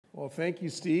Well, thank you,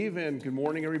 Steve, and good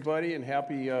morning, everybody, and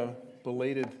happy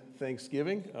belated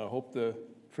Thanksgiving. I hope the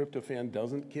tryptophan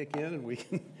doesn't kick in and we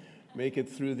can make it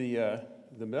through the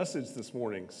message this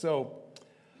morning. So,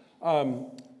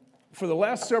 for the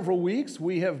last several weeks,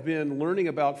 we have been learning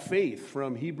about faith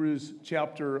from Hebrews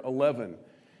chapter 11,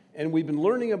 and we've been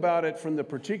learning about it from the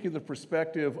particular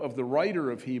perspective of the writer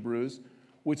of Hebrews,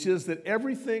 which is that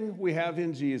everything we have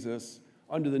in Jesus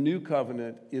under the new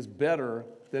covenant is better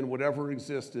than whatever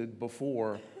existed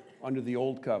before under the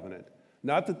old covenant.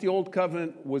 Not that the old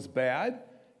covenant was bad,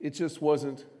 it just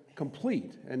wasn't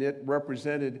complete, and it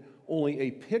represented only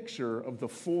a picture of the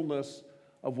fullness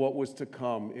of what was to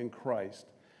come in Christ.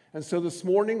 And so this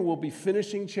morning we'll be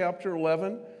finishing chapter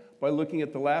 11 by looking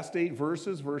at the last 8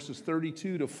 verses, verses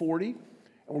 32 to 40, and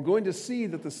we're going to see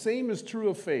that the same is true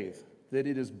of faith, that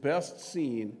it is best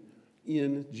seen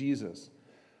in Jesus.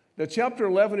 Now, chapter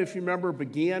 11, if you remember,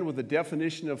 began with a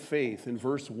definition of faith in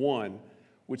verse 1,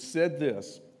 which said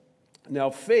this: "Now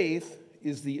faith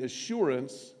is the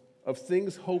assurance of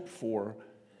things hoped for,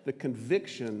 the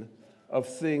conviction of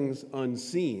things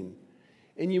unseen."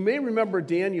 And you may remember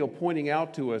Daniel pointing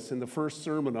out to us in the first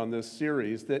sermon on this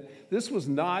series that this was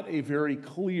not a very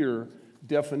clear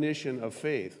definition of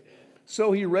faith.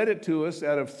 So he read it to us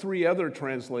out of 3 other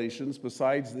translations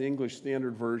besides the English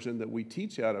Standard Version that we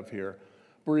teach out of here.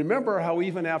 But remember how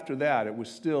even after that, it was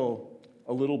still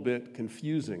a little bit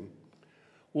confusing.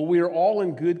 Well, we are all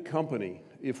in good company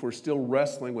if we're still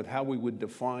wrestling with how we would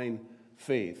define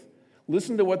faith.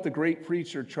 Listen to what the great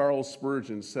preacher Charles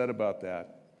Spurgeon said about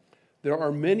that. "There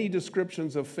are many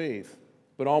descriptions of faith,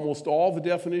 but almost all the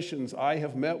definitions I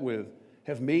have met with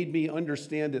have made me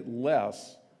understand it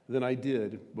less than I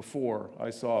did before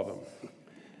I saw them."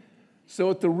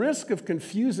 So at the risk of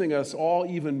confusing us all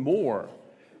even more,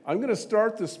 I'm going to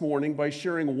start this morning by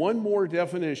sharing one more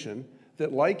definition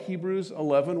that, like Hebrews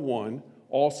 11:1,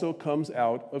 also comes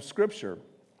out of Scripture.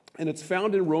 And it's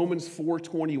found in Romans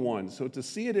 4:21. So to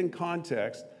see it in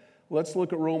context, let's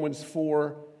look at Romans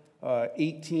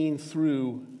 4:18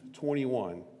 through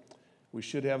 21. We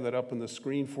should have that up on the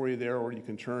screen for you there, or you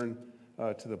can turn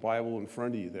to the Bible in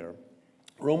front of you there.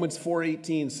 Romans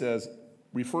 4:18 says,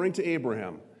 referring to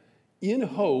Abraham, "In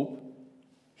hope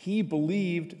he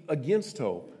believed against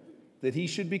hope, that he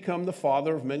should become the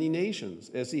father of many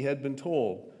nations, as he had been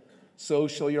told, so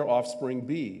shall your offspring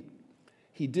be.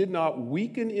 He did not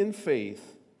weaken in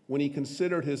faith when he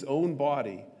considered his own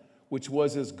body, which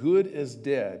was as good as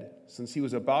dead, since he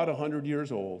was about 100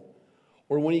 years old,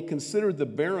 or when he considered the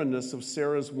barrenness of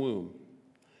Sarah's womb.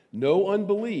 No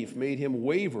unbelief made him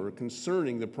waver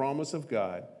concerning the promise of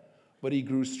God, but he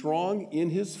grew strong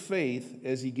in his faith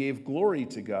as he gave glory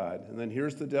to God." And then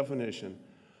here's the definition: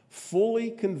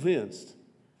 "fully convinced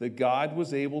that God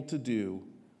was able to do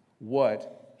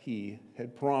what he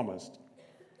had promised."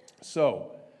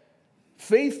 So,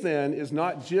 faith then is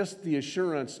not just the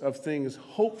assurance of things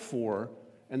hoped for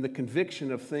and the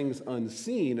conviction of things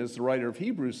unseen, as the writer of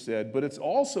Hebrews said, but it's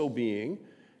also being,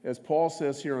 as Paul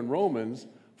says here in Romans,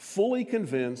 fully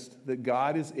convinced that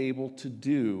God is able to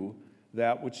do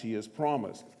that which he has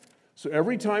promised. So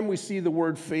every time we see the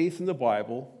word faith in the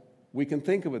Bible, we can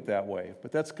think of it that way,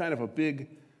 but that's kind of a big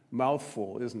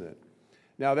mouthful, isn't it?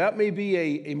 Now, that may be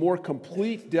a more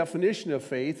complete definition of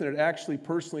faith, and it actually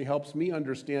personally helps me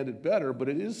understand it better, but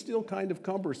it is still kind of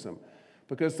cumbersome,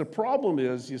 because the problem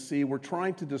is, you see, we're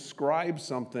trying to describe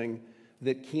something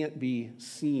that can't be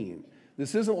seen.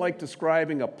 This isn't like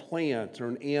describing a plant or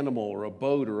an animal or a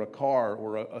boat or a car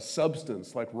or a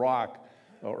substance like rock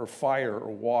or fire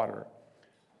or water.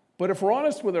 But if we're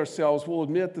honest with ourselves, we'll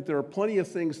admit that there are plenty of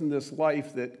things in this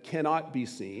life that cannot be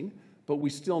seen, but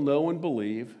we still know and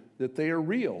believe that they are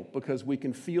real because we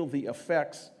can feel the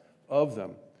effects of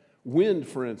them. Wind,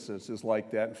 for instance, is like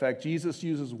that. In fact, Jesus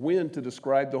uses wind to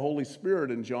describe the Holy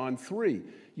Spirit in John 3.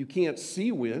 You can't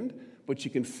see wind, but you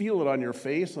can feel it on your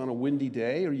face on a windy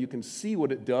day, or you can see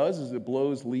what it does as it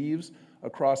blows leaves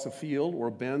across a field or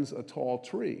bends a tall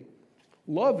tree.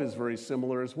 Love is very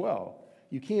similar as well.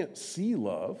 You can't see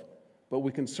love, but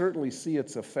we can certainly see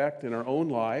its effect in our own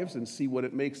lives and see what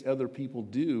it makes other people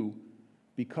do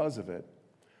because of it.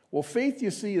 Well, faith,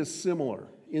 you see, is similar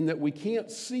in that we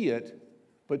can't see it,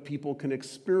 but people can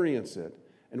experience it,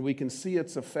 and we can see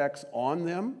its effects on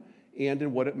them and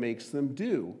in what it makes them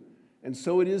do. And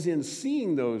so it is in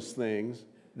seeing those things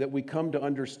that we come to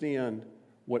understand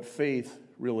what faith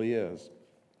really is.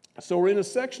 So we're in a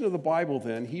section of the Bible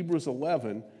then, Hebrews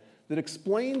 11, that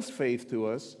explains faith to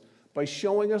us by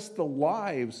showing us the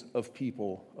lives of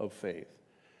people of faith.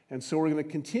 And so we're going to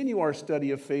continue our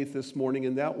study of faith this morning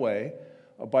in that way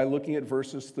by looking at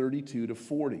verses 32 to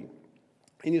 40.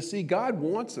 And you see, God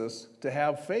wants us to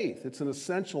have faith. It's an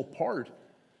essential part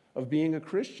of being a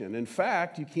Christian. In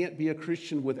fact, you can't be a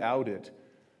Christian without it.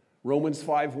 Romans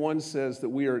 5:1 says that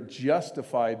we are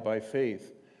justified by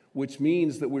faith, which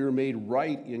means that we are made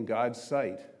right in God's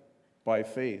sight by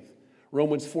faith.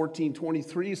 Romans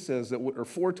 14:23 says that, or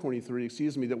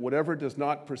 4:23, that whatever does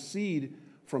not proceed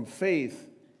from faith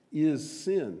is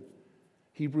sin.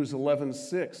 Hebrews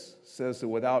 11:6 says that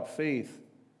without faith,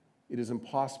 it is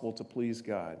impossible to please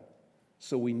God.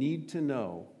 So we need to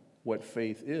know what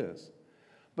faith is.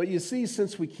 But you see,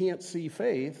 since we can't see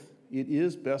faith, it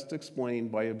is best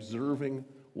explained by observing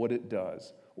what it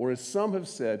does. Or as some have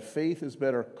said, faith is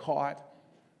better caught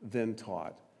than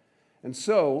taught. And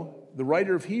so, the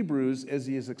writer of Hebrews, as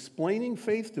he is explaining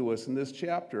faith to us in this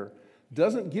chapter,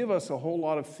 doesn't give us a whole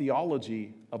lot of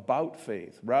theology about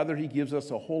faith. Rather, he gives us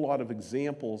a whole lot of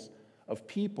examples of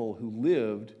people who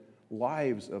lived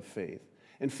lives of faith.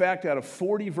 In fact, out of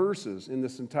 40 verses in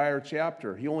this entire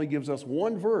chapter, he only gives us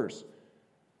one verse,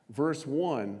 verse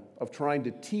 1, of trying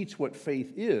to teach what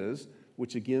faith is,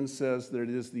 which again says that it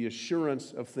is the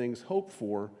assurance of things hoped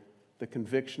for, the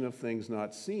conviction of things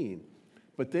not seen.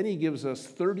 But then he gives us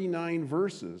 39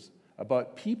 verses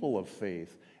about people of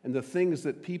faith and the things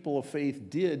that people of faith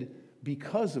did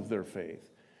because of their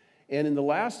faith. And in the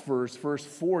last verse, verse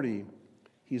 40,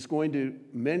 he's going to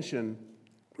mention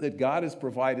that God has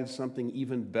provided something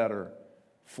even better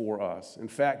for us. In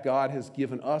fact, God has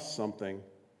given us something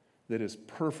that is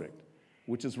perfect,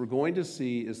 which, as we're going to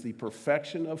see, is the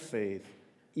perfection of faith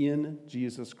in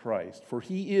Jesus Christ. For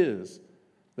he is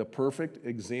the perfect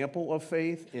example of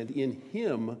faith, and in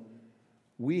him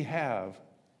we have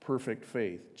perfect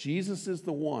faith. Jesus is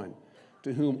the one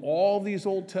to whom all these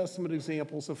Old Testament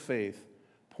examples of faith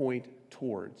point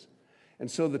towards.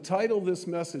 And so the title of this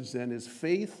message then is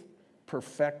Faith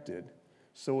Perfected.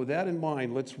 So with that in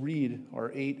mind, let's read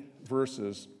our 8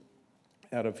 verses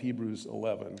out of Hebrews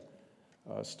 11,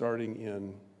 starting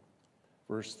in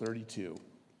verse 32.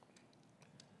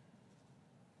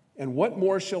 And what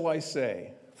more shall I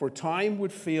say? For time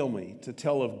would fail me to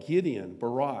tell of Gideon,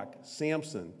 Barak,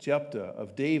 Samson, Jephthah,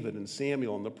 of David and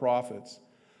Samuel and the prophets,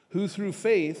 who through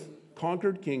faith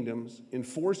conquered kingdoms,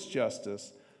 enforced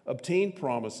justice, obtained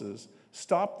promises,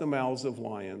 stopped the mouths of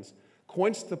lions,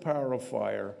 quenched the power of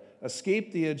fire,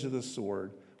 escaped the edge of the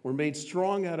sword, were made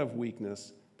strong out of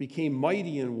weakness, became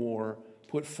mighty in war,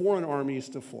 put foreign armies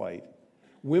to flight.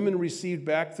 Women received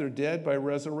back their dead by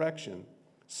resurrection.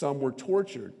 Some were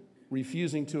tortured,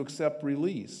 refusing to accept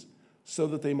release, so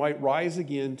that they might rise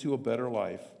again to a better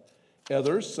life.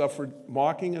 Others suffered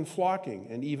mocking and flogging,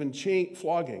 and even chains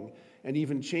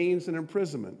and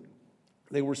imprisonment.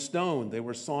 They were stoned, they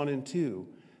were sawn in two,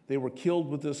 they were killed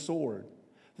with the sword.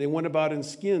 They went about in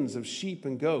skins of sheep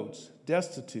and goats,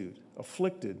 destitute,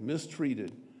 afflicted,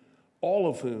 mistreated, all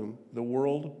of whom the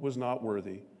world was not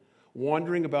worthy,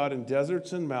 wandering about in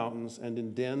deserts and mountains and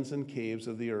in dens and caves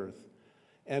of the earth.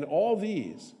 And all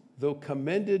these, though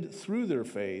commended through their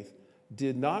faith,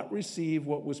 did not receive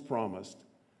what was promised,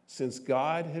 since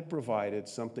God had provided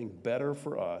something better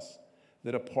for us,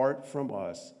 that apart from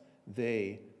us,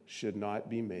 they should not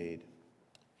be made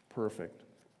perfect.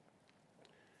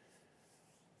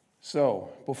 So,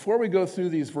 before we go through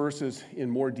these verses in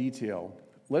more detail,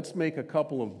 let's make a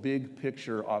couple of big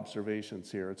picture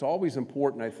observations here. It's always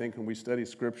important, I think, when we study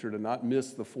Scripture to not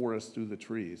miss the forest through the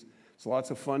trees. It's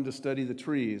lots of fun to study the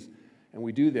trees, and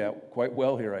we do that quite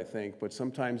well here, I think, but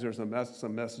sometimes there's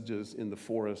some messages in the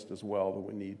forest as well that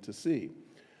we need to see.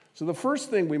 So the first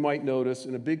thing we might notice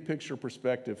in a big picture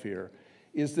perspective here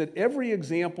is that every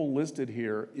example listed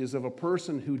here is of a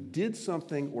person who did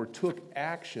something or took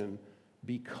action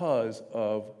because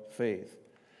of faith.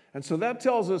 And so that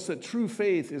tells us that true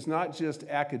faith is not just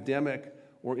academic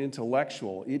or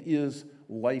intellectual. It is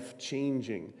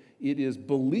life-changing. It is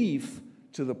belief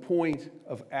to the point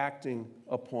of acting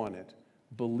upon it.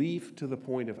 Belief to the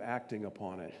point of acting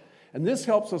upon it. And this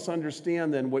helps us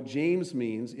understand then what James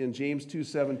means in James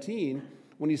 2:17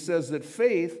 when he says that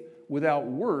faith without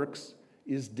works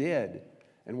is dead.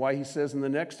 And why he says in the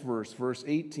next verse, verse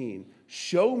 18,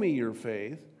 show me your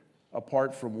faith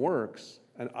apart from works,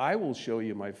 and I will show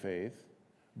you my faith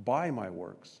by my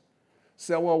works.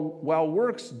 So while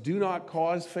works do not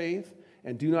cause faith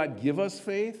and do not give us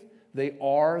faith, they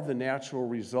are the natural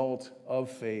result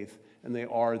of faith, and they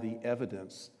are the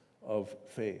evidence of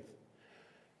faith.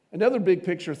 Another big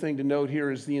picture thing to note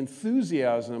here is the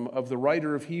enthusiasm of the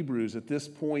writer of Hebrews at this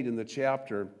point in the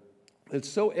chapter. It's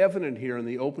so evident here in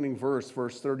the opening verse,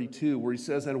 verse 32, where he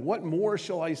says, and what more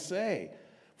shall I say?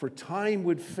 For time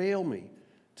would fail me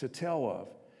to tell of.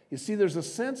 You see, there's a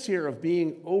sense here of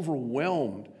being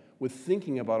overwhelmed with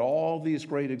thinking about all these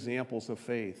great examples of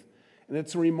faith. And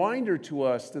it's a reminder to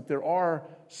us that there are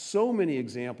so many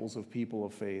examples of people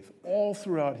of faith all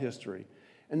throughout history,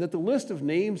 and that the list of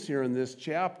names here in this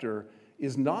chapter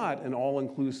is not an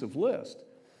all-inclusive list.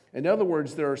 In other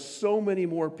words, there are so many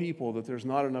more people that there's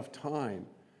not enough time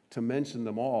to mention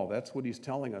them all. That's what he's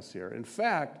telling us here. In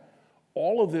fact,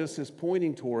 all of this is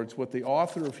pointing towards what the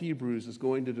author of Hebrews is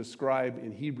going to describe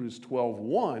in Hebrews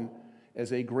 12:1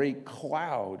 as a great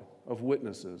cloud of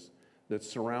witnesses that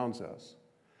surrounds us.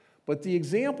 But the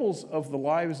examples of the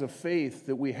lives of faith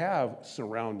that we have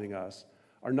surrounding us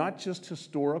are not just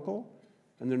historical,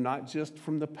 and they're not just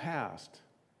from the past.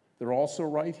 They're also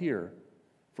right here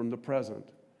from the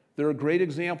present. There are great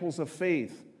examples of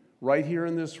faith right here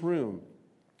in this room.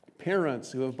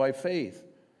 Parents who have, by faith,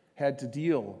 had to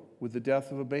deal with the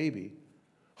death of a baby.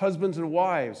 Husbands and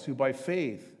wives who, by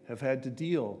faith, have had to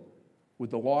deal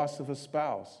with the loss of a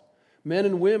spouse. Men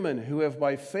and women who have,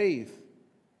 by faith,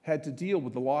 had to deal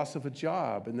with the loss of a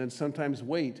job and then sometimes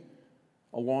wait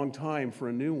a long time for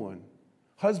a new one.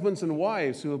 Husbands and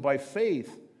wives who have, by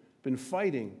faith, been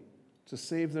fighting to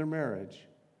save their marriage.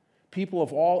 People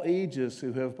of all ages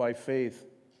who have, by faith,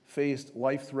 faced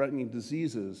life-threatening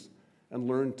diseases and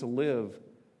learned to live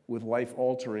with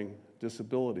life-altering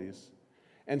disabilities.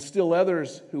 And still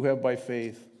others who have, by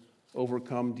faith,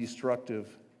 overcome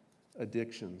destructive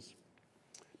addictions.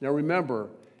 Now remember,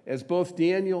 as both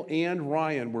Daniel and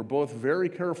Ryan were both very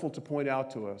careful to point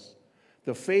out to us,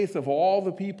 the faith of all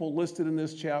the people listed in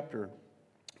this chapter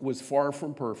was far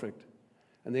from perfect,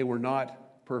 and they were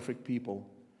not perfect people.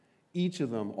 Each of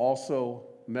them also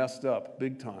messed up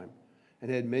big time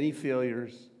and had many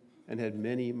failures and had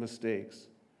many mistakes.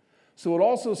 So it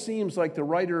also seems like the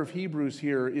writer of Hebrews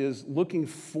here is looking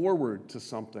forward to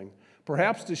something,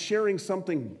 perhaps to sharing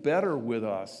something better with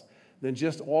us than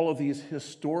just all of these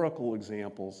historical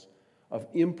examples of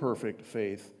imperfect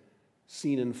faith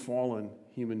seen in fallen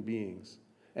human beings.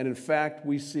 And in fact,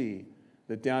 we see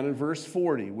that down in verse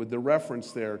 40, with the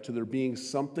reference there to there being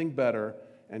something better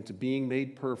and to being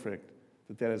made perfect,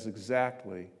 that is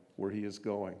exactly where he is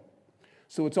going.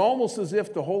 So it's almost as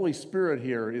if the Holy Spirit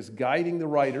here is guiding the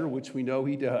writer, which we know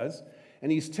he does,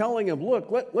 and he's telling him,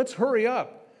 look, let's hurry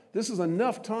up. This is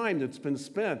enough time that's been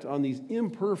spent on these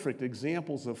imperfect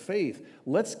examples of faith.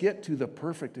 Let's get to the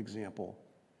perfect example,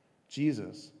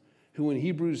 Jesus, who in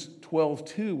Hebrews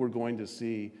 12:2 we're going to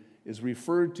see is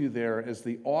referred to there as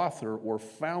the author or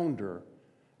founder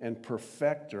and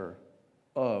perfecter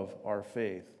of our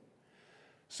faith.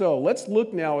 So let's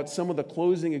look now at some of the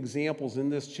closing examples in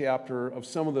this chapter of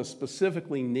some of the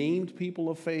specifically named people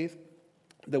of faith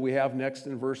that we have next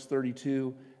in verse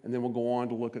 32, and then we'll go on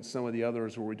to look at some of the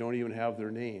others where we don't even have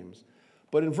their names.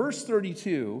 But in verse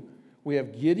 32, we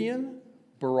have Gideon,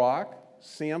 Barak,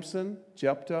 Samson,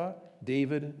 Jephthah,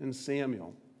 David, and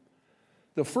Samuel.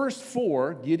 The first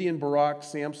four, Gideon, Barak,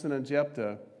 Samson, and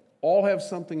Jephthah, all have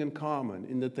something in common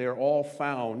in that they are all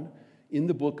found in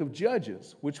the book of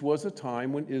Judges, which was a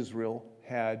time when Israel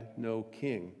had no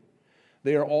king.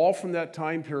 They are all from that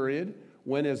time period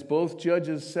when, as both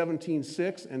Judges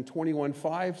 17:6 and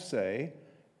 21:5 say,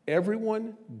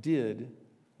 everyone did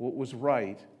what was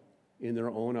right in their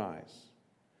own eyes.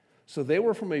 So they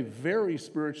were from a very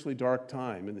spiritually dark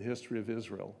time in the history of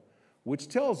Israel, which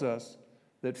tells us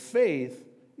that faith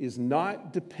is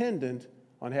not dependent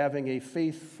on having a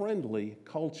faith-friendly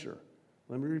culture.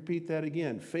 Let me repeat that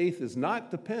again. Faith is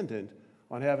not dependent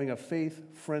on having a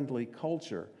faith-friendly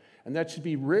culture. And that should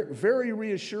be very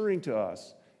reassuring to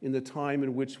us in the time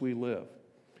in which we live.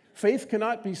 Faith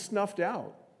cannot be snuffed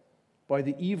out by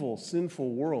the evil, sinful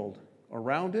world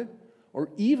around it, or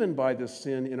even by the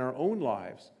sin in our own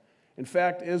lives. In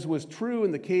fact, as was true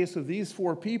in the case of these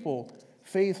four people,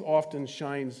 faith often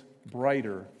shines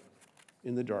brighter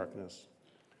in the darkness.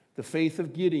 The faith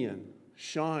of Gideon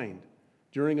shined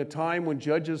during a time when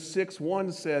Judges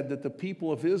 6:1 said that the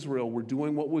people of Israel were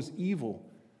doing what was evil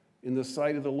in the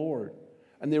sight of the Lord,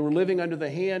 and they were living under the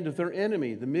hand of their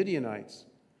enemy, the Midianites.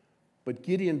 But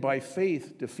Gideon, by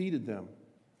faith, defeated them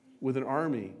with an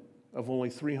army of only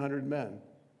 300 men.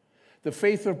 The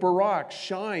faith of Barak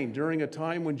shined during a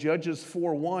time when Judges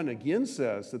 4:1 again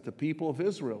says that the people of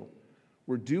Israel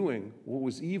were doing what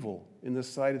was evil in the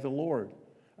sight of the Lord,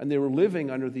 and they were living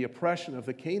under the oppression of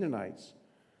the Canaanites,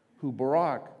 who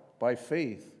Barak, by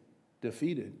faith,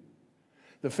 defeated.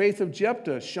 The faith of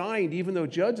Jephthah shined even though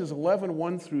Judges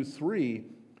 11:1-3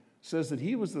 says that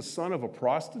he was the son of a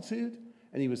prostitute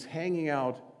and he was hanging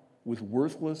out with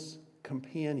worthless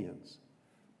companions.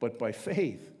 But by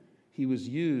faith, he was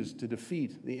used to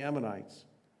defeat the Ammonites.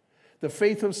 The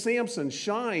faith of Samson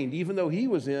shined even though he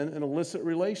was in an illicit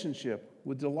relationship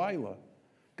with Delilah.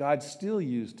 God still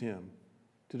used him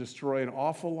to destroy an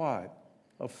awful lot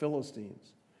of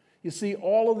Philistines. You see,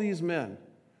 all of these men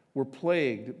were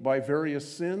plagued by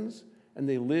various sins, and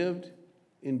they lived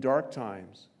in dark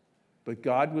times. But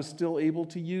God was still able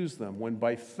to use them when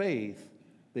by faith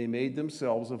they made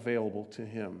themselves available to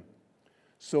him.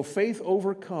 So faith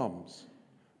overcomes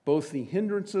both the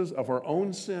hindrances of our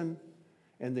own sin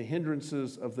and the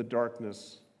hindrances of the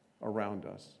darkness around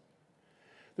us.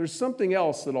 There's something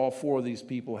else that all four of these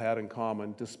people had in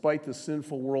common, despite the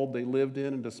sinful world they lived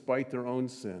in and despite their own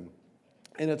sin.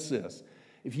 And it's this.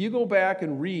 If you go back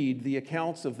and read the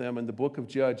accounts of them in the book of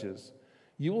Judges,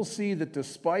 you will see that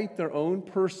despite their own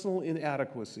personal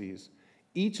inadequacies,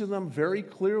 each of them very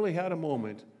clearly had a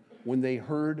moment when they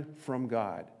heard from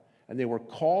God. And they were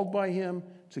called by him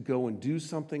to go and do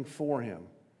something for him.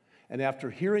 And after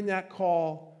hearing that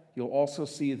call, you'll also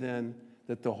see then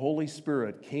that the Holy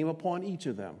Spirit came upon each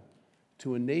of them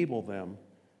to enable them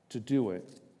to do it.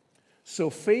 So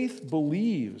faith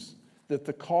believes that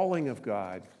the calling of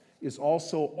God is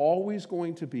also always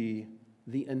going to be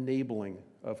the enabling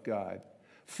of God.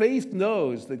 Faith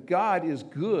knows that God is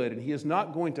good and he is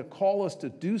not going to call us to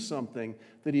do something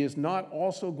that he is not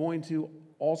also going to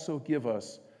also give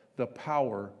us the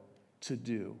power to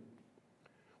do.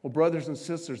 Well, brothers and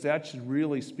sisters, that should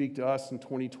really speak to us in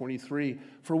 2023,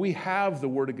 for we have the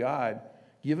Word of God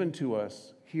given to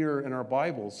us here in our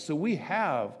Bibles. So we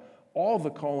have all the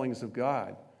callings of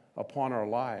God upon our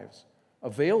lives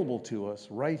available to us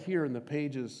right here in the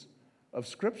pages of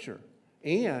Scripture.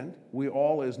 And we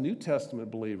all, as New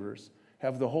Testament believers,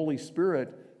 have the Holy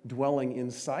Spirit dwelling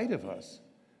inside of us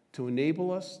to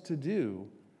enable us to do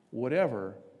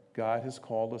whatever God has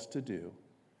called us to do,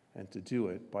 and to do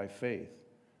it by faith.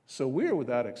 So we're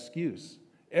without excuse.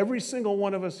 Every single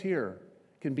one of us here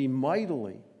can be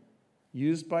mightily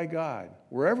used by God,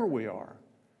 wherever we are,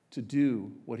 to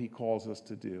do what he calls us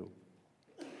to do.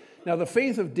 Now, the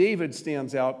faith of David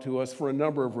stands out to us for a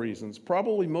number of reasons,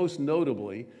 probably most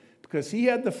notably because he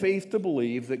had the faith to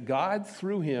believe that God,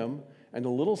 through him and a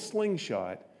little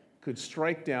slingshot, could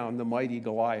strike down the mighty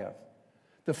Goliath.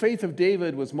 The faith of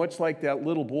David was much like that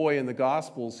little boy in the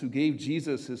Gospels who gave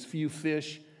Jesus his few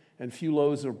fish and few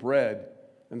loaves of bread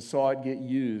and saw it get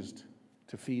used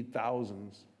to feed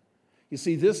thousands. You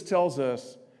see, this tells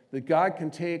us that God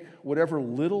can take whatever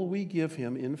little we give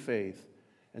him in faith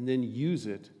and then use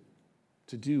it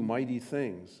to do mighty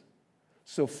things.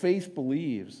 So faith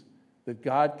believes that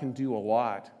God can do a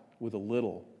lot with a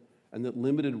little and that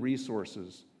limited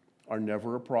resources are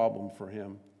never a problem for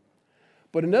him.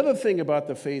 But another thing about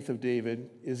the faith of David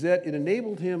is that it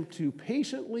enabled him to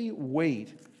patiently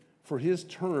wait for his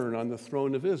turn on the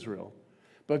throne of Israel,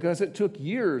 because it took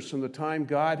years from the time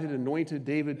God had anointed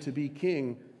David to be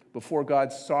king before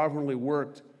God sovereignly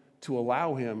worked to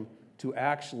allow him to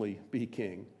actually be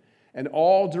king. And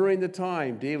all during the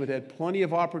time, David had plenty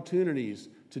of opportunities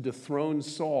to dethrone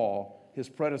Saul, his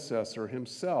predecessor,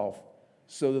 himself,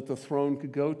 so that the throne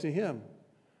could go to him.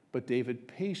 But David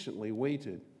patiently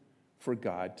waited for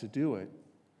God to do it.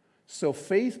 So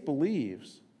faith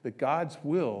believes that God's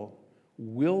will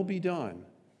be done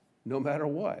no matter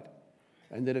what,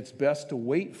 and that it's best to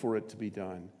wait for it to be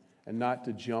done and not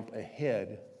to jump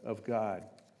ahead of God.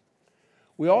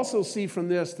 We also see from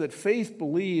this that faith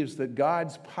believes that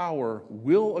God's power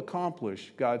will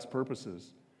accomplish God's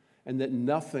purposes and that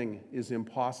nothing is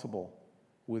impossible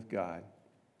with God.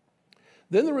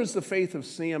 Then there is the faith of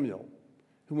Samuel,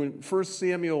 who in 1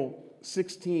 Samuel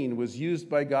 16 was used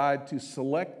by God to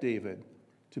select David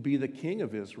to be the king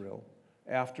of Israel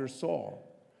after Saul.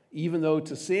 Even though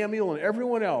to Samuel and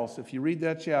everyone else, if you read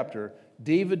that chapter,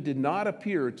 David did not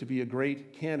appear to be a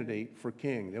great candidate for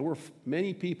king. There were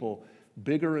many people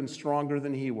bigger and stronger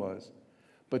than he was.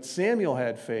 But Samuel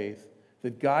had faith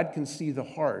that God can see the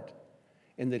heart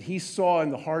and that he saw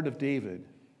in the heart of David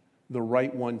the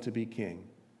right one to be king.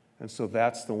 And so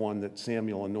that's the one that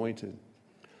Samuel anointed.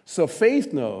 So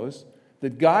faith knows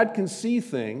that God can see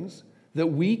things that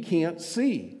we can't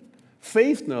see.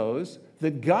 Faith knows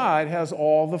that God has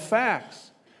all the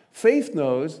facts. Faith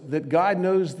knows that God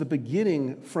knows the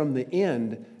beginning from the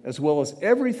end, as well as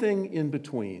everything in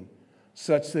between,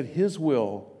 such that his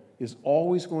will is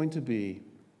always going to be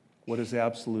what is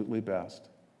absolutely best.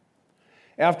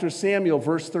 After Samuel,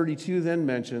 verse 32 then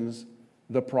mentions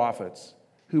the prophets,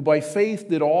 who by faith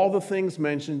did all the things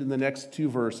mentioned in the next two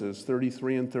verses,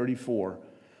 33 and 34,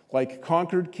 like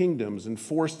conquered kingdoms,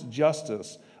 enforced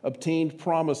justice, obtained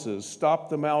promises, stopped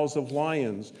the mouths of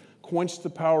lions, quenched the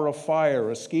power of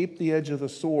fire, escaped the edge of the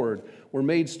sword, were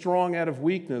made strong out of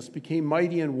weakness, became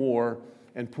mighty in war,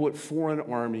 and put foreign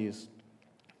armies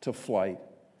to flight.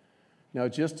 Now,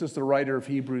 just as the writer of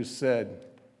Hebrews said,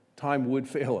 time would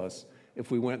fail us if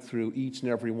we went through each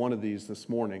and every one of these this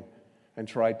morning and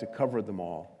tried to cover them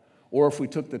all. Or if we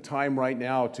took the time right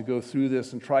now to go through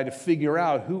this and try to figure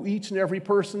out who each and every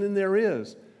person in there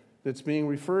is that's being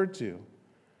referred to.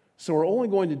 So we're only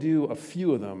going to do a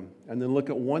few of them and then look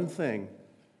at one thing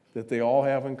that they all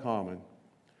have in common.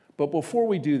 But before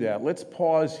we do that, let's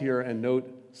pause here and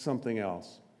note something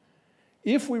else.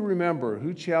 If we remember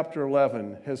who chapter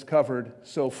 11 has covered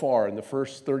so far in the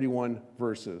first 31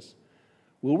 verses,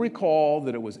 we'll recall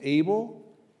that it was Abel,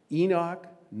 Enoch,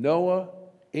 Noah,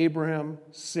 Abraham,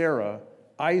 Sarah,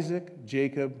 Isaac,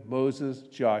 Jacob, Moses,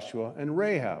 Joshua, and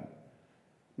Rahab.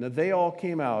 Now, they all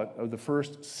came out of the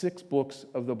first 6 books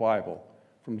of the Bible,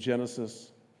 from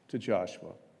Genesis to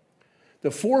Joshua.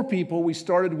 The 4 people we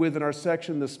started with in our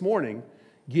section this morning,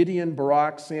 Gideon,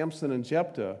 Barak, Samson, and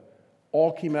Jephthah,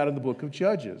 all came out of the book of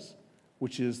Judges,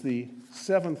 which is the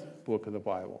 7th book of the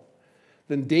Bible.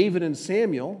 Then David and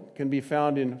Samuel can be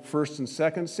found in 1st and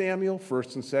 2nd Samuel,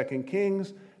 1st and 2nd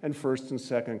Kings, and 1st and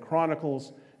 2nd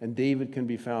Chronicles, and David can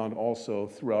be found also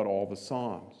throughout all the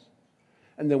Psalms.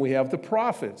 And then we have the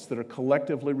prophets that are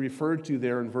collectively referred to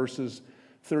there in verses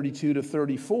 32 to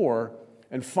 34,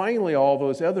 and finally all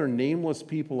those other nameless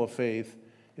people of faith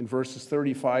in verses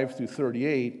 35 through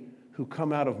 38 who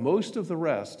come out of most of the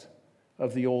rest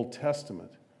of the Old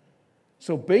Testament.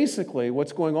 So basically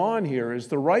what's going on here is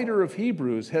the writer of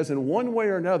Hebrews has in one way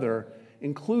or another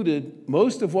included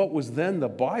most of what was then the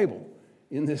Bible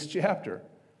in this chapter.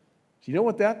 Do you know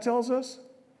what that tells us?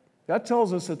 That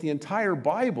tells us that the entire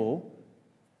Bible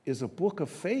is a book of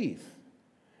faith.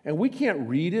 And we can't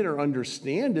read it or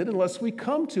understand it unless we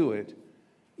come to it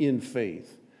in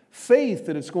faith. Faith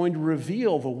that it's going to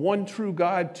reveal the one true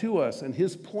God to us and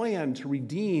his plan to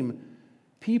redeem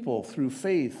people through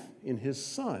faith in his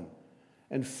Son.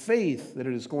 And faith that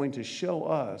it is going to show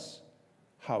us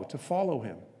how to follow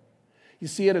him. You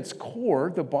see, at its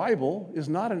core, the Bible is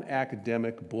not an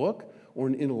academic book or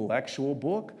an intellectual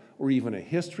book or even a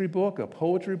history book, a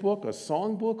poetry book, a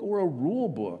song book, or a rule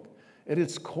book. At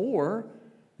its core,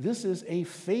 this is a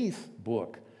faith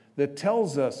book that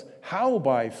tells us how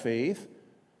by faith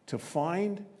to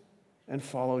find and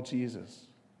follow Jesus.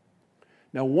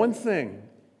 Now, one thing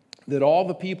that all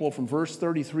the people from verse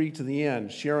 33 to the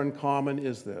end share in common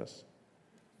is this: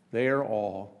 they are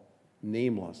all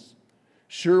nameless.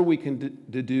 Sure, we can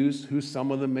deduce who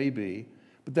some of them may be,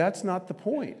 but that's not the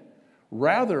point.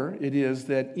 Rather, it is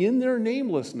that in their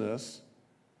namelessness,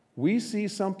 we see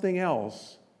something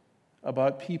else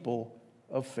about people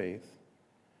of faith.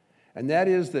 And that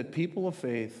is that people of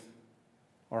faith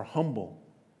are humble.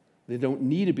 They don't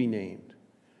need to be named,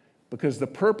 because the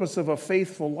purpose of a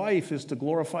faithful life is to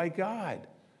glorify God,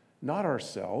 not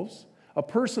ourselves. A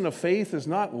person of faith is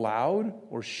not loud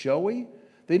or showy.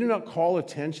 They do not call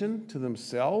attention to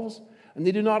themselves, and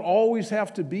they do not always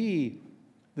have to be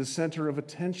the center of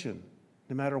attention,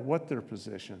 no matter what their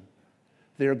position.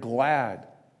 They're glad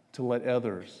to let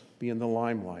others be in the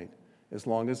limelight as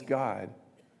long as God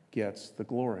gets the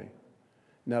glory.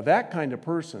 Now, that kind of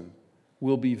person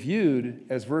will be viewed,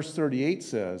 as verse 38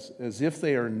 says, as if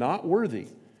they are not worthy,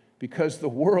 because the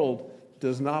world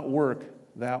does not work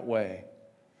that way.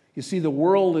 You see, the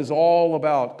world is all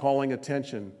about calling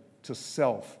attention to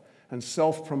self and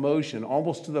self-promotion,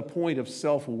 almost to the point of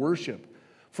self-worship.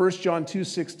 1 John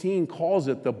 2:16 calls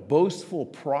it the boastful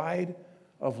pride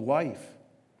of life.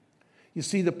 You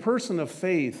see, the person of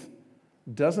faith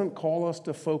doesn't call us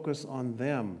to focus on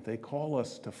them. They call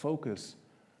us to focus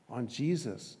on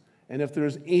Jesus. And if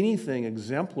there's anything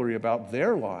exemplary about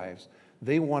their lives,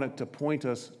 they want it to point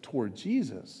us toward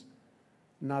Jesus,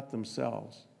 not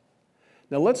themselves.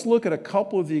 Now let's look at a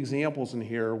couple of the examples in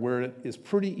here where it is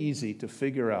pretty easy to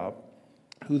figure out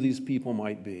who these people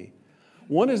might be.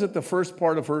 One is at the first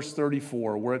part of verse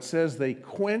 34, where it says they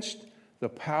quenched the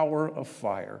power of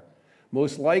fire.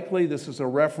 Most likely this is a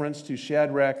reference to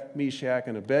Shadrach, Meshach,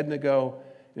 and Abednego.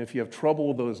 And if you have trouble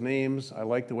with those names, I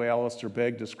like the way Alistair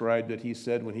Begg described it. He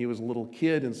said when he was a little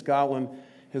kid in Scotland,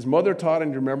 his mother taught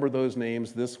him to remember those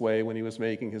names this way when he was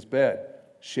making his bed.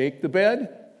 Shake the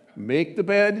bed, make the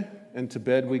bed, and to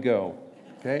bed we go.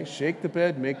 Okay? Shake the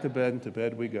bed, make the bed, and to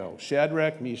bed we go.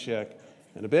 Shadrach, Meshach,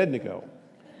 and Abednego.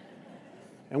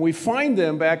 And we find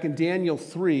them back in Daniel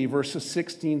 3, verses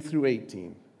 16 through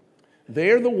 18. They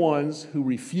are the ones who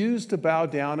refused to bow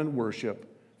down and worship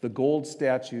the gold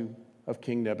statue of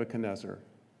King Nebuchadnezzar.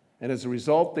 And as a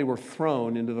result, they were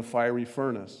thrown into the fiery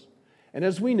furnace. And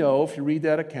as we know, if you read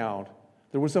that account,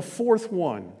 there was a fourth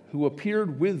one who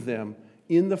appeared with them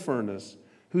in the furnace,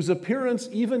 whose appearance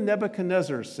even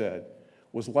Nebuchadnezzar said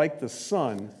was like the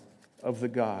son of the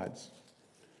gods.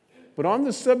 But on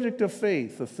the subject of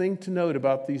faith, the thing to note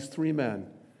about these three men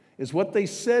is what they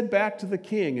said back to the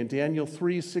king in Daniel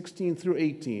 3:16 through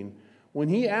 18, when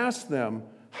he asked them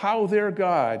how their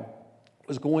God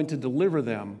was going to deliver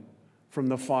them from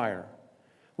the fire.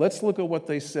 Let's look at what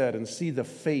they said and see the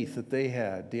faith that they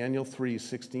had. Daniel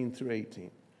 3:16 through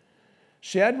 18.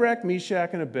 Shadrach,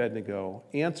 Meshach, and Abednego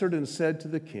answered and said to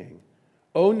the king,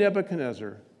 O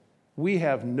Nebuchadnezzar, we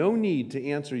have no need to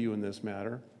answer you in this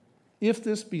matter. If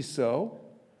this be so,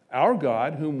 our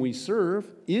God, whom we serve,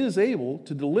 is able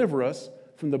to deliver us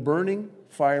from the burning,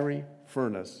 fiery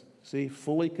furnace. See,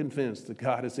 fully convinced that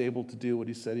God is able to do what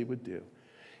he said he would do.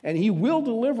 And he will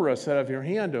deliver us out of your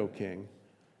hand, O king.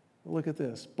 Look at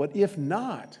this. But if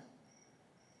not,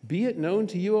 be it known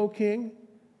to you, O king,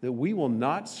 that we will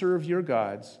not serve your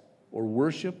gods or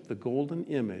worship the golden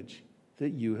image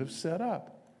that you have set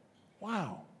up.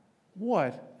 Wow,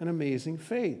 what an amazing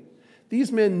faith.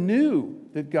 These men knew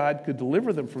that God could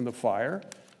deliver them from the fire,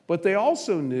 but they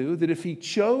also knew that if he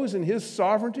chose in his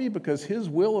sovereignty, because his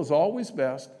will is always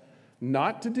best,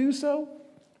 not to do so,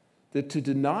 that to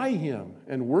deny him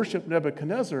and worship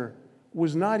Nebuchadnezzar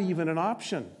was not even an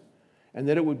option, and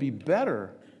that it would be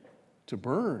better to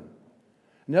burn.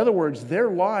 In other words, their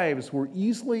lives were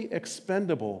easily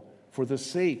expendable for the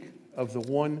sake of the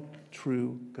one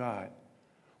true God.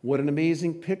 What an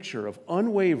amazing picture of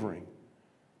unwavering,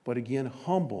 but again,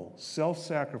 humble,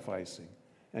 self-sacrificing,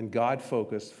 and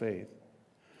God-focused faith.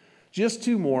 Just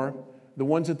two more, the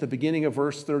ones at the beginning of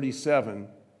verse 37,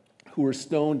 who were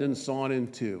stoned and sawn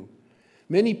in two.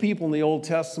 Many people in the Old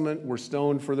Testament were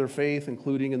stoned for their faith,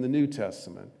 including in the New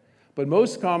Testament. But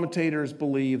most commentators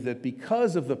believe that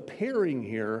because of the pairing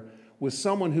here with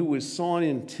someone who was sawn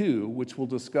in two, which we'll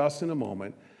discuss in a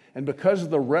moment, and because of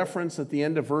the reference at the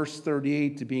end of verse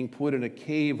 38 to being put in a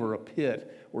cave or a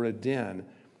pit or a den,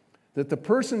 that the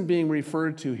person being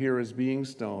referred to here as being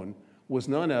stoned was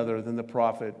none other than the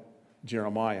prophet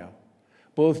Jeremiah.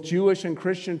 Both Jewish and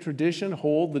Christian tradition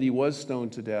hold that he was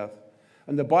stoned to death.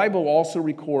 And the Bible also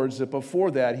records that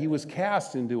before that, he was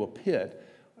cast into a pit,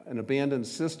 an abandoned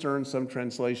cistern, some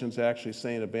translations actually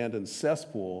say an abandoned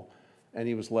cesspool, and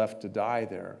he was left to die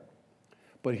there.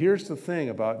 But here's the thing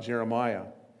about Jeremiah.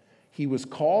 He was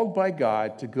called by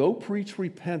God to go preach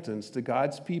repentance to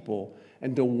God's people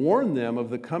and to warn them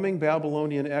of the coming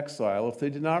Babylonian exile if they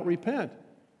did not repent.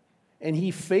 And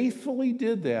he faithfully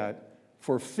did that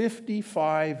for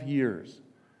 55 years.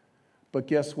 But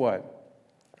guess what?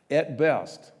 At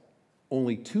best,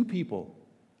 only 2 people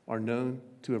are known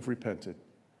to have repented.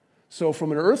 So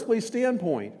from an earthly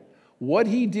standpoint, what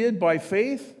he did by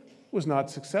faith was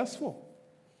not successful.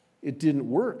 It didn't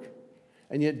work.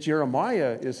 And yet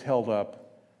Jeremiah is held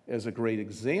up as a great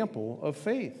example of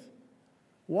faith.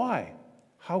 Why?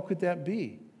 How could that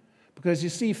be? Because you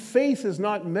see, faith is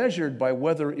not measured by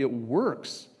whether it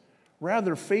works.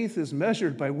 Rather, faith is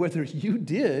measured by whether you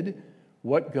did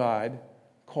what God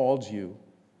called you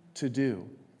to do.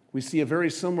 We see a very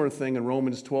similar thing in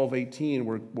Romans 12:18,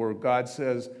 where God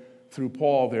says through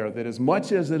Paul there that as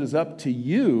much as it is up to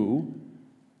you,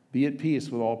 be at peace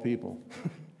with all people.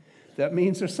 That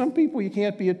means there's some people you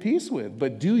can't be at peace with,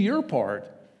 but do your part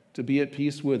to be at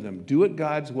peace with them. Do it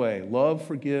God's way. Love,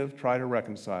 forgive, try to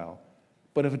reconcile.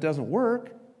 But if it doesn't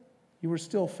work, you are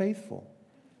still faithful.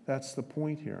 That's the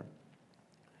point here.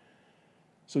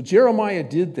 So Jeremiah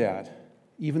did that,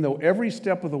 even though every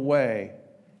step of the way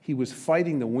he was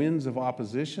fighting the winds of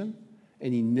opposition,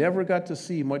 and he never got to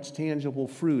see much tangible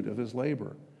fruit of his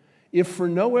labor. If for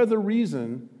no other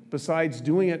reason besides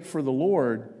doing it for the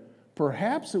Lord,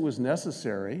 perhaps it was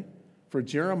necessary for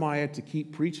Jeremiah to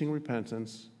keep preaching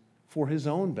repentance for his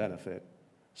own benefit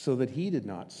so that he did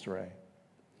not stray.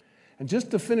 And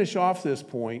just to finish off this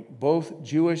point, both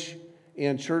Jewish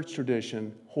and church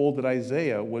tradition hold that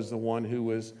Isaiah was the one who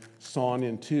was sawn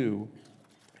in two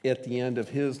at the end of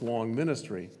his long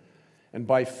ministry. And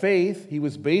by faith, he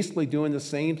was basically doing the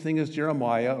same thing as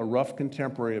Jeremiah, a rough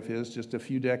contemporary of his just a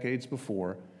few decades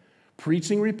before,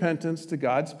 preaching repentance to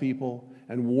God's people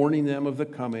and warning them of the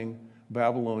coming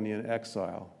Babylonian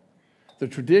exile. The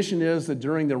tradition is that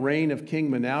during the reign of King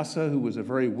Manasseh, who was a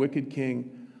very wicked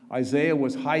king, Isaiah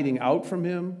was hiding out from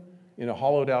him in a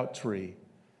hollowed-out tree.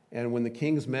 And when the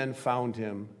king's men found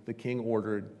him, the king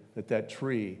ordered that that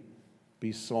tree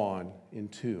be sawn in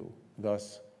two,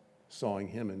 thus sawing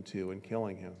him in two and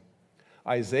killing him.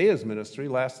 Isaiah's ministry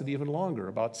lasted even longer,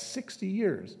 about 60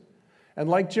 years. And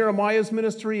like Jeremiah's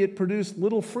ministry, it produced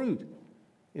little fruit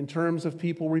in terms of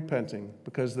people repenting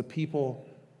because the people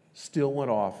still went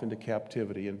off into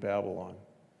captivity in Babylon.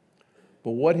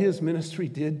 But what his ministry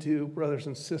did do, brothers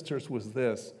and sisters, was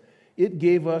this. it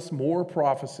gave us more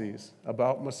prophecies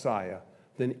about Messiah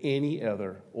than any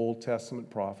other Old Testament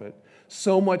prophet.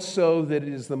 So much so that it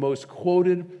is the most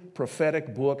quoted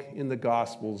prophetic book in the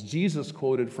Gospels. Jesus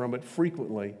quoted from it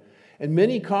frequently. And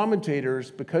many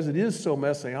commentators, because it is so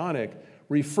messianic,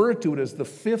 refer to it as the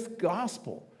fifth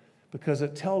gospel because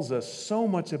it tells us so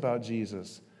much about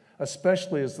Jesus,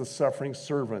 especially as the suffering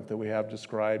servant that we have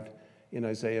described in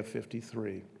Isaiah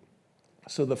 53.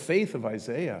 So the faith of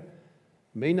Isaiah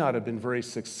may not have been very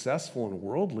successful in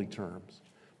worldly terms,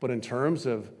 but in terms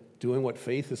of doing what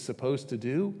faith is supposed to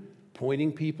do,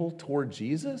 pointing people toward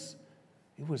Jesus,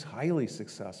 it was highly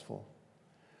successful.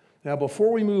 Now,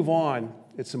 before we move on,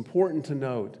 it's important to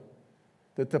note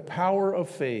that the power of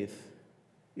faith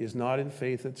is not in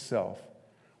faith itself.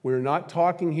 We're not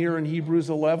talking here in Hebrews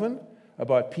 11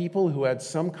 about people who had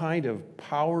some kind of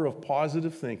power of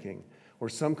positive thinking or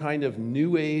some kind of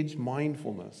new age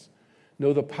mindfulness.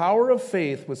 No, the power of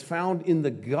faith was found in the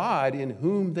God in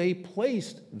whom they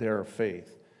placed their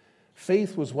faith.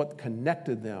 Faith was what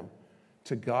connected them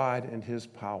to God and his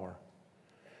power.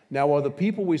 Now, while the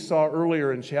people we saw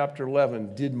earlier in chapter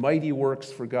 11 did mighty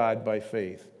works for God by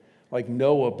faith, like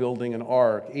Noah building an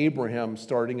ark, Abraham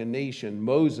starting a nation,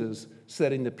 Moses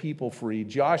setting the people free,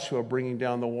 Joshua bringing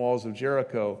down the walls of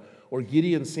Jericho, or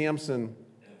Gideon, Samson,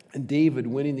 and David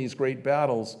winning these great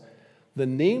battles, the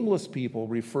nameless people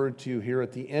referred to here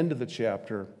at the end of the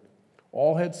chapter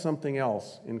all had something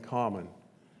else in common,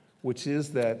 which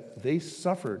is that they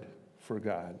suffered for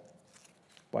God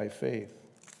by faith.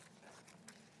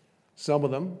 Some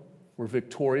of them were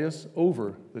victorious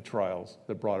over the trials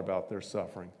that brought about their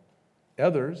suffering.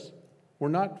 Others were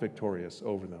not victorious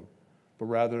over them, but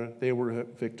rather they were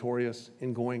victorious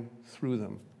in going through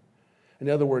them. In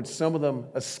other words, some of them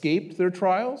escaped their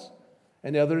trials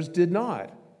and others did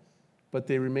not, but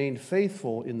they remained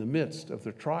faithful in the midst of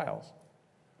their trials.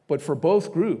 But for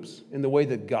both groups, in the way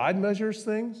that God measures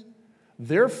things,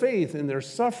 their faith in their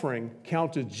suffering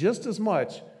counted just as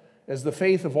much as the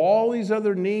faith of all these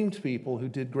other named people who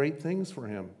did great things for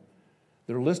him.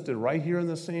 They're listed right here in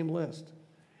the same list.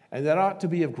 And that ought to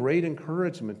be of great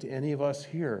encouragement to any of us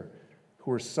here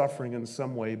who are suffering in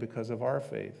some way because of our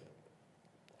faith.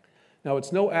 Now,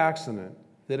 it's no accident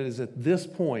that it is at this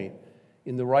point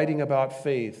in the writing about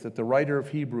faith that the writer of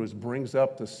Hebrews brings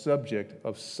up the subject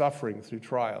of suffering through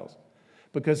trials,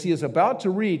 because he is about to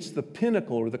reach the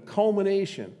pinnacle or the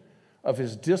culmination of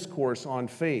his discourse on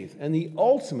faith and the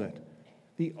ultimate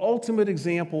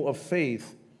example of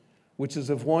faith, which is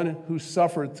of one who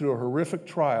suffered through a horrific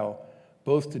trial,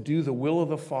 both to do the will of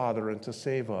the Father and to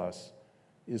save us,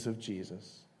 is of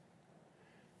Jesus.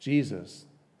 Jesus,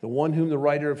 the one whom the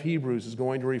writer of Hebrews is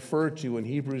going to refer to in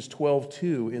Hebrews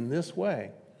 12:2 in this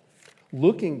way,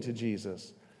 looking to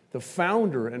Jesus, the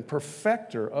founder and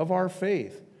perfecter of our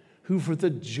faith, who for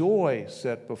the joy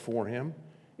set before him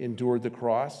endured the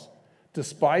cross,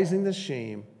 despising the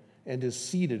shame, and is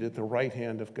seated at the right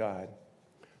hand of God.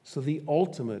 So the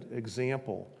ultimate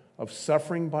example of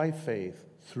suffering by faith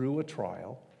through a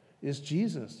trial is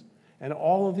Jesus. And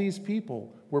all of these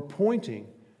people were pointing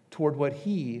toward what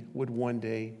he would one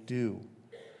day do.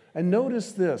 And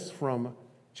notice this from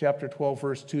chapter 12,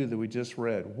 verse 2 that we just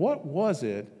read. What was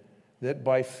it that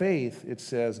by faith, it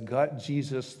says, got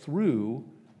Jesus through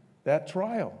that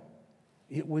trial?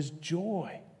 It was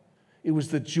joy. It was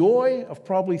the joy of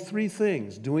probably three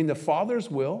things: doing the Father's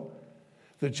will,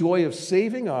 the joy of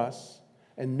saving us,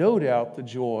 and no doubt the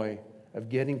joy of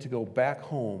getting to go back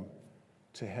home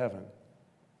to heaven.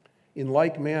 In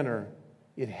like manner,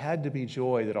 it had to be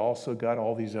joy that also got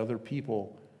all these other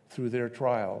people through their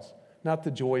trials. Not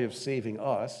the joy of saving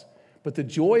us, but the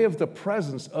joy of the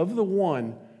presence of the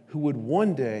one who would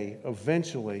one day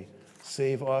eventually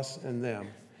save us and them.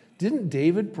 Didn't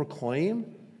David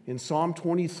proclaim in Psalm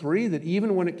 23 that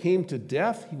even when it came to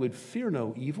death, he would fear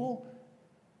no evil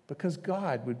because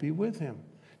God would be with him?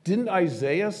 Didn't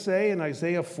Isaiah say in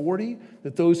Isaiah 40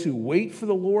 that those who wait for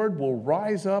the Lord will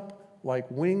rise up like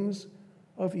wings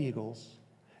of eagles?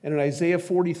 And in Isaiah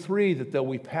 43 that though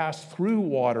we pass through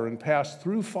water and pass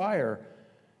through fire,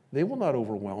 they will not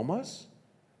overwhelm us,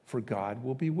 for God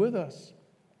will be with us.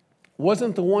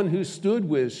 Wasn't the one who stood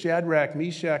with Shadrach,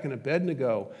 Meshach, and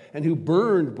Abednego and who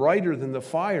burned brighter than the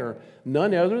fire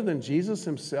none other than Jesus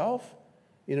himself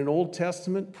in an Old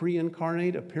Testament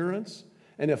pre-incarnate appearance?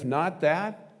 And if not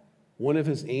that, one of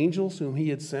his angels whom he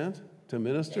had sent to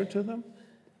minister to them?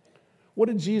 What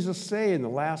did Jesus say in the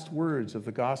last words of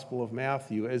the Gospel of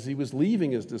Matthew as he was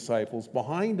leaving his disciples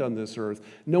behind on this earth,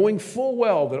 knowing full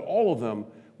well that all of them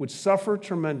would suffer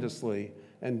tremendously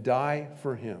and die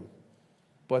for him?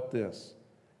 But this,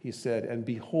 he said, and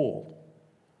behold,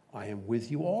 I am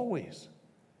with you always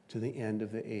to the end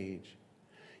of the age.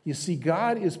 You see,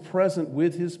 God is present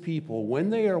with his people when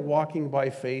they are walking by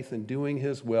faith and doing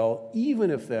his will, even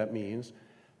if that means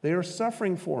they are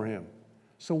suffering for him.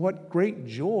 So what great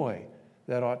joy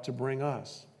that ought to bring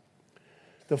us.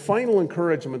 The final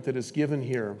encouragement that is given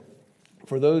here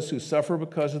for those who suffer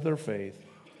because of their faith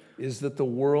is that the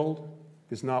world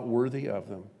is not worthy of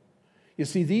them. You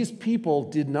see, these people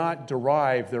did not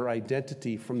derive their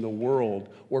identity from the world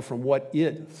or from what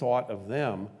it thought of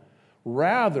them.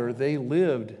 Rather, they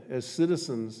lived as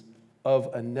citizens of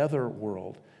another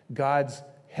world, God's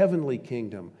heavenly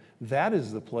kingdom. That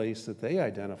is the place that they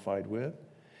identified with.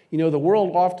 You know, the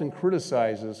world often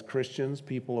criticizes Christians,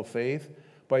 people of faith,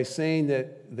 by saying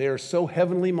that they are so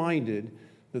heavenly minded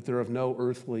that they're of no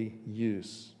earthly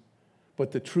use.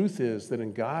 But the truth is that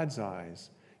in God's eyes,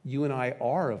 you and I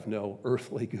are of no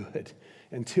earthly good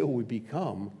until we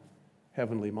become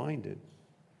heavenly minded.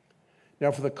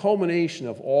 Now, for the culmination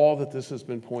of all that this has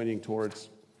been pointing towards,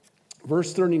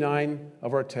 verse 39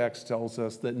 of our text tells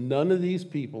us that none of these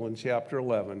people in chapter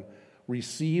 11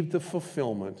 received the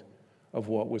fulfillment of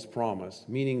what was promised,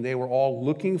 meaning they were all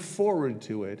looking forward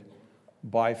to it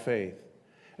by faith.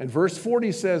 And verse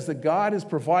 40 says that God has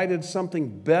provided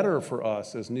something better for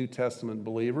us as New Testament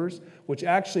believers, which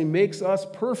actually makes us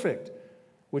perfect,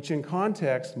 which in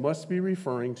context must be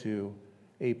referring to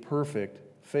a perfect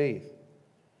faith.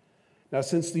 Now,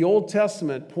 since the Old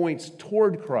Testament points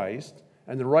toward Christ,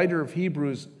 and the writer of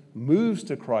Hebrews moves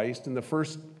to Christ in the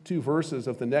first two verses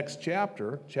of the next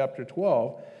chapter, chapter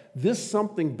 12, this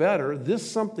something better,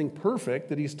 this something perfect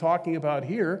that he's talking about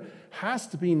here has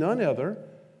to be none other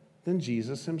than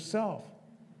Jesus himself.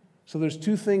 So there's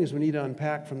two things we need to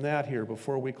unpack from that here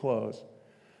before we close.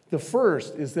 The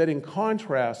first is that in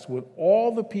contrast with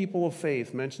all the people of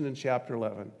faith mentioned in chapter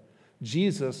 11,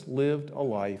 Jesus lived a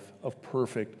life of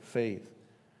perfect faith.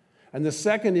 And the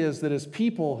second is that as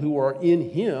people who are in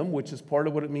him, which is part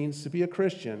of what it means to be a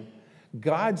Christian,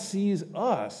 God sees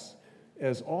us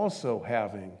as also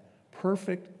having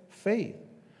perfect faith.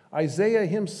 Isaiah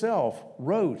himself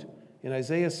wrote in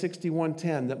Isaiah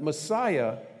 61:10 that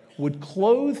Messiah would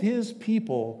clothe his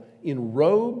people in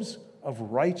robes of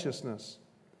righteousness.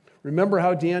 Remember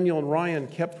how Daniel and Ryan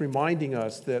kept reminding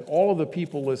us that all of the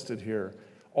people listed here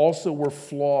also were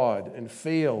flawed and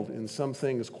failed in some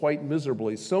things quite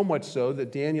miserably, so much so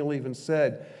that Daniel even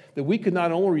said that we could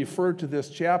not only refer to this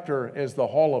chapter as the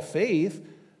hall of faith,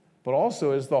 but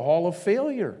also as the hall of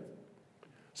failure.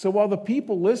 So while the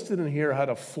people listed in here had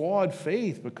a flawed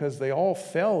faith because they all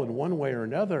fell in one way or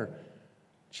another,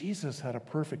 Jesus had a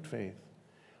perfect faith.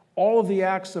 All of the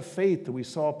acts of faith that we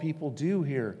saw people do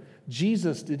here,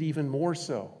 Jesus did even more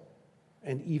so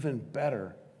and even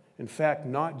better. In fact,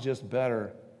 not just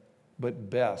better, but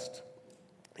best.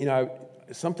 You know,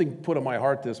 something put on my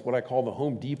heart this, what I call the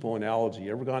Home Depot analogy.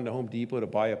 You ever gone to Home Depot to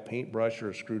buy a paintbrush or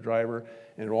a screwdriver,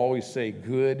 and it'll always say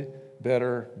good,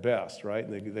 better, best, right?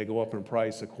 And they go up in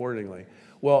price accordingly.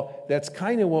 Well, that's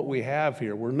kind of what we have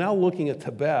here. We're now looking at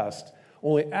the best,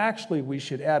 only actually we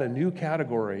should add a new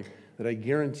category that I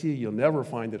guarantee you'll never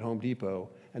find at Home Depot,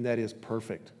 and that is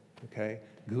perfect, okay?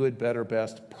 Good, better,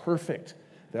 best, perfect.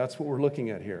 That's what we're looking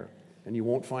at here. And you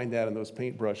won't find that in those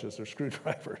paintbrushes or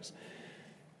screwdrivers.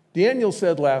 Daniel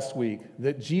said last week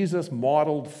that Jesus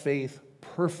modeled faith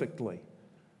perfectly.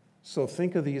 So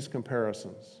think of these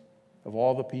comparisons of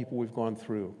all the people we've gone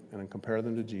through and compare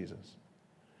them to Jesus.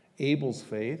 Abel's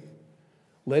faith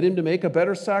led him to make a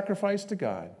better sacrifice to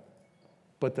God,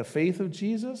 but the faith of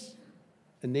Jesus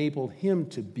enabled him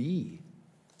to be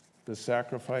the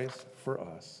sacrifice for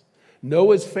us.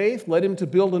 Noah's faith led him to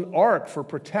build an ark for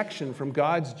protection from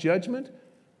God's judgment,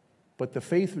 but the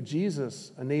faith of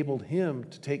Jesus enabled him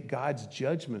to take God's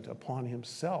judgment upon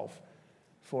himself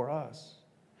for us.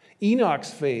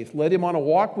 Enoch's faith led him on a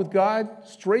walk with God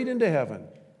straight into heaven,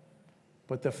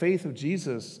 but the faith of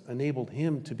Jesus enabled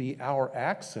him to be our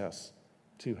access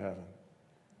to heaven.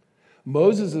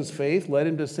 Moses' faith led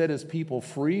him to set his people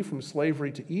free from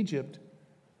slavery to Egypt,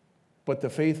 but the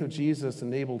faith of Jesus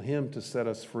enabled him to set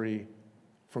us free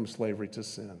from slavery to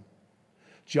sin.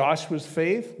 Joshua's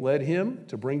faith led him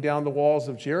to bring down the walls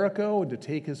of Jericho and to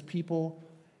take his people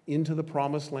into the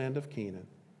promised land of Canaan.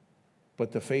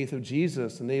 But the faith of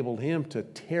Jesus enabled him to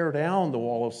tear down the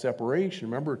wall of separation.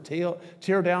 Remember,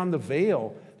 tear down the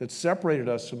veil that separated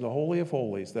us from the Holy of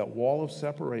Holies, that wall of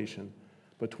separation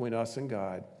between us and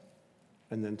God,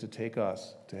 and then to take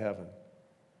us to heaven.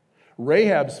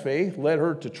 Rahab's faith led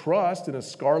her to trust in a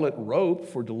scarlet rope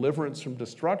for deliverance from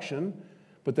destruction,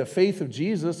 but the faith of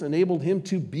Jesus enabled him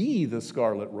to be the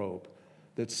scarlet rope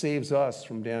that saves us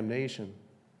from damnation.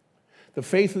 The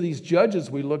faith of these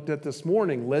judges we looked at this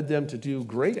morning led them to do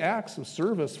great acts of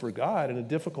service for God in a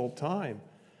difficult time.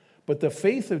 But the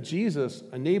faith of Jesus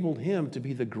enabled him to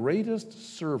be the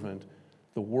greatest servant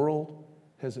the world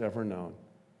has ever known.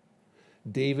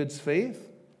 David's faith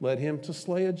led him to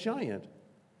slay a giant,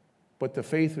 but the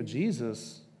faith of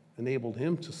Jesus enabled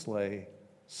him to slay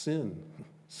sin,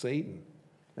 Satan,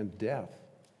 and death.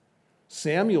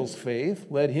 Samuel's faith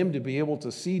led him to be able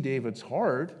to see David's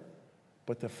heart,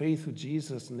 but the faith of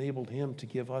Jesus enabled him to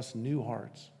give us new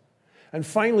hearts. And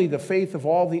finally, the faith of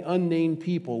all the unnamed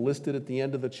people listed at the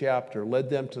end of the chapter led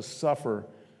them to suffer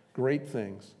great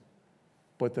things.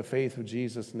 But the faith of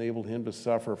Jesus enabled him to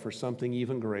suffer for something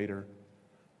even greater,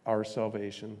 our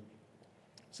salvation.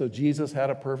 So Jesus had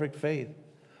a perfect faith,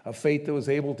 a faith that was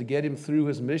able to get him through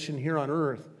his mission here on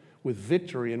earth with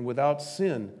victory and without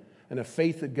sin, and a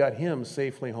faith that got him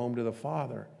safely home to the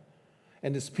Father.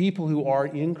 And as people who are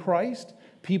in Christ,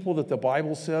 people that the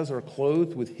Bible says are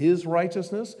clothed with his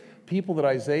righteousness, people that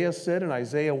Isaiah said in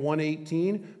Isaiah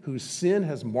 1:18, whose sin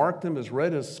has marked them as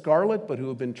red as scarlet, but who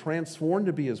have been transformed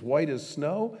to be as white as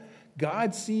snow,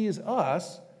 God sees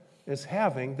us as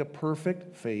having the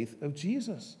perfect faith of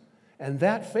Jesus. And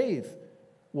that faith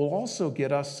will also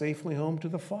get us safely home to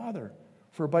the Father.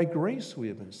 For by grace we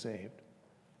have been saved,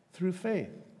 through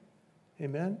faith.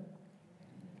 Amen?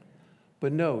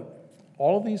 But note,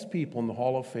 all these people in the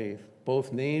Hall of Faith,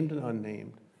 both named and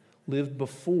unnamed, lived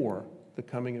before the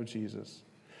coming of Jesus.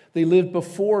 They lived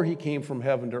before he came from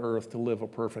heaven to earth to live a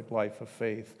perfect life of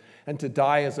faith and to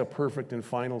die as a perfect and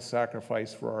final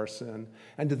sacrifice for our sin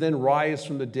and to then rise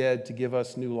from the dead to give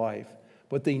us new life.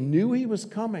 But they knew he was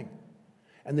coming,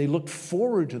 and they looked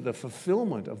forward to the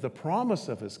fulfillment of the promise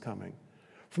of his coming.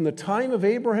 From the time of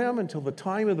Abraham until the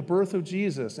time of the birth of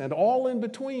Jesus and all in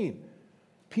between,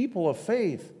 people of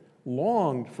faith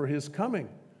longed for his coming.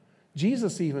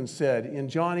 Jesus even said in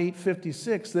John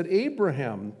 8:56 that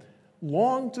Abraham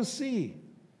longed to see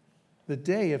the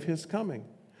day of his coming.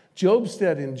 Job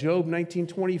said in Job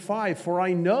 19:25, "For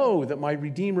I know that my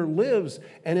Redeemer lives,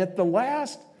 and at the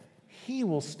last he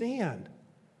will stand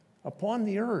upon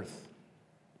the earth."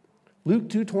 Luke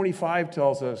 2:25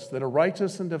 tells us that a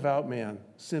righteous and devout man,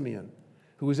 Simeon,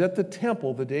 who was at the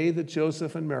temple the day that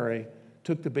Joseph and Mary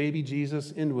took the baby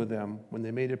Jesus in with them when they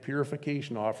made a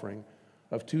purification offering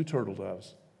of 2 turtle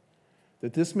doves,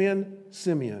 that this man,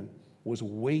 Simeon, was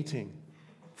waiting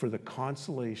for the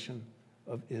consolation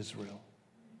of Israel,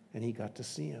 and he got to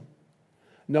see him.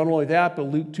 Not only that, but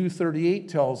Luke 2:38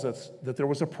 tells us that there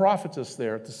was a prophetess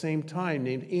there at the same time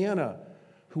named Anna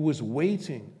who was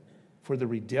waiting for the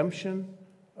redemption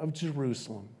of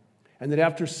Jerusalem, and that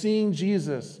after seeing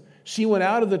Jesus, she went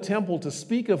out of the temple to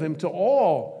speak of him to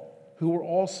all who were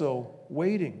also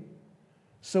waiting.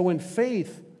 So in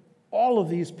faith, all of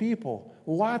these people,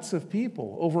 lots of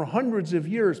people, over hundreds of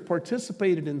years,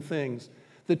 participated in things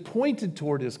that pointed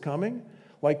toward his coming,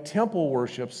 like temple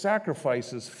worship,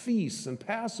 sacrifices, feasts, and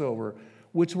Passover,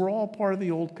 which were all part of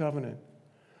the Old Covenant.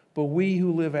 But we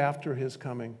who live after his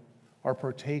coming are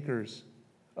partakers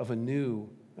of a new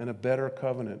and a better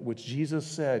covenant, which Jesus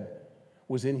said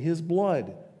was in his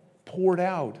blood poured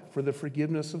out for the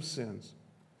forgiveness of sins.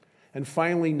 And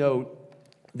finally, note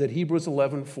that Hebrews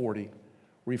 11:40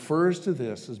 refers to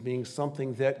this as being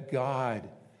something that God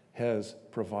has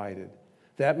provided.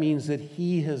 That means that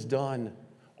he has done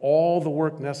all the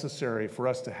work necessary for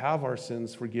us to have our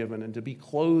sins forgiven and to be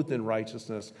clothed in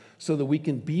righteousness so that we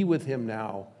can be with him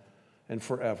now and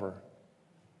forever.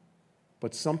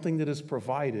 But something that is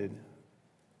provided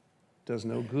does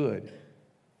no good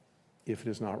if it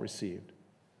is not received.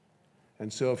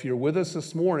 And so if you're with us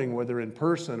this morning, whether in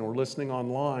person or listening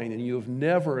online, and you have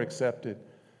never accepted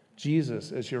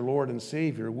Jesus as your Lord and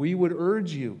Savior, we would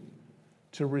urge you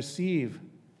to receive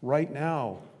right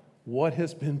now what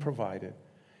has been provided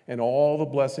and all the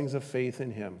blessings of faith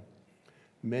in him,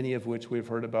 many of which we've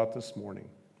heard about this morning,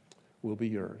 will be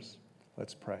yours.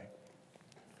 Let's pray.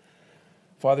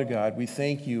 Father God, we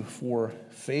thank you for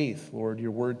faith, Lord.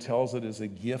 Your word tells it is a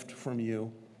gift from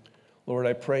you. Lord,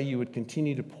 I pray you would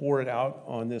continue to pour it out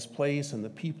on this place and the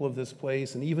people of this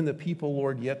place, and even the people,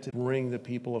 Lord, yet to bring the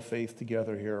people of faith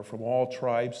together here from all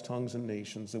tribes, tongues, and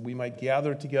nations, that we might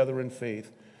gather together in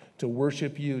faith to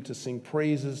worship you, to sing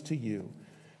praises to you,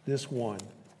 this one,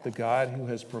 the God who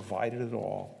has provided it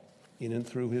all in and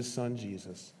through his Son,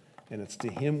 Jesus. And it's to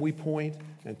him we point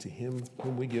and to him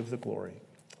whom we give the glory.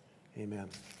 Amen.